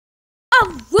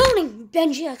Stop ruining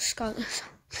Benji X Scarlet.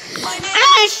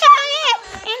 I'm Sonic,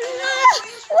 and no,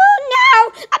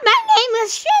 my name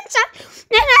is Shin Sonic,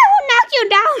 and I will knock you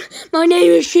down. My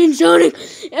name is Shin Sonic,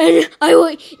 and I will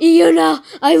eat you now.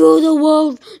 I rule the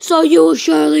world, so you will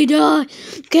surely die.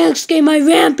 Can't escape my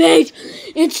rampage.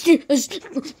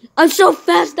 I'm so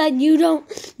fast that you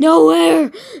don't know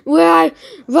where I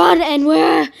run and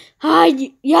where I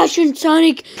hide. Yeah, Shin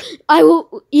Sonic, I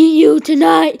will eat you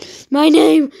tonight. My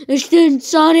name is Shin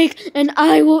Sonic, and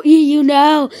I will eat you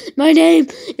now. My name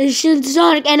is Shin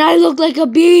Sonic, and I look like a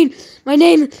bean. My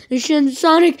name is Shin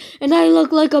Sonic, and I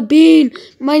look like a bean.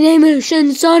 My name is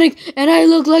Shin Sonic, and I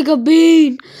look like a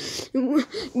bean.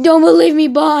 Don't believe me,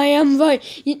 but I am right.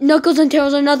 Knuckles and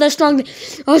Tails are not that strong.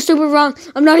 I'm super wrong.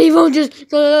 I'm not evil, just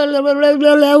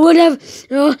whatever.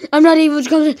 I'm not evil.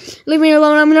 Just leave me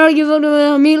alone. I'm not evil.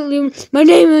 My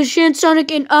name is Shin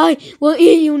Sonic, and I will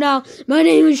eat you now. My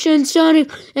name is Shin Sonic,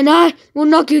 and I will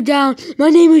knock you down. My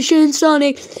name is Shin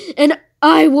Sonic, and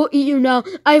I will eat you now.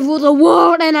 I rule the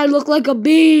world, and I look like a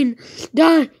bean.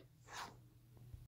 Die.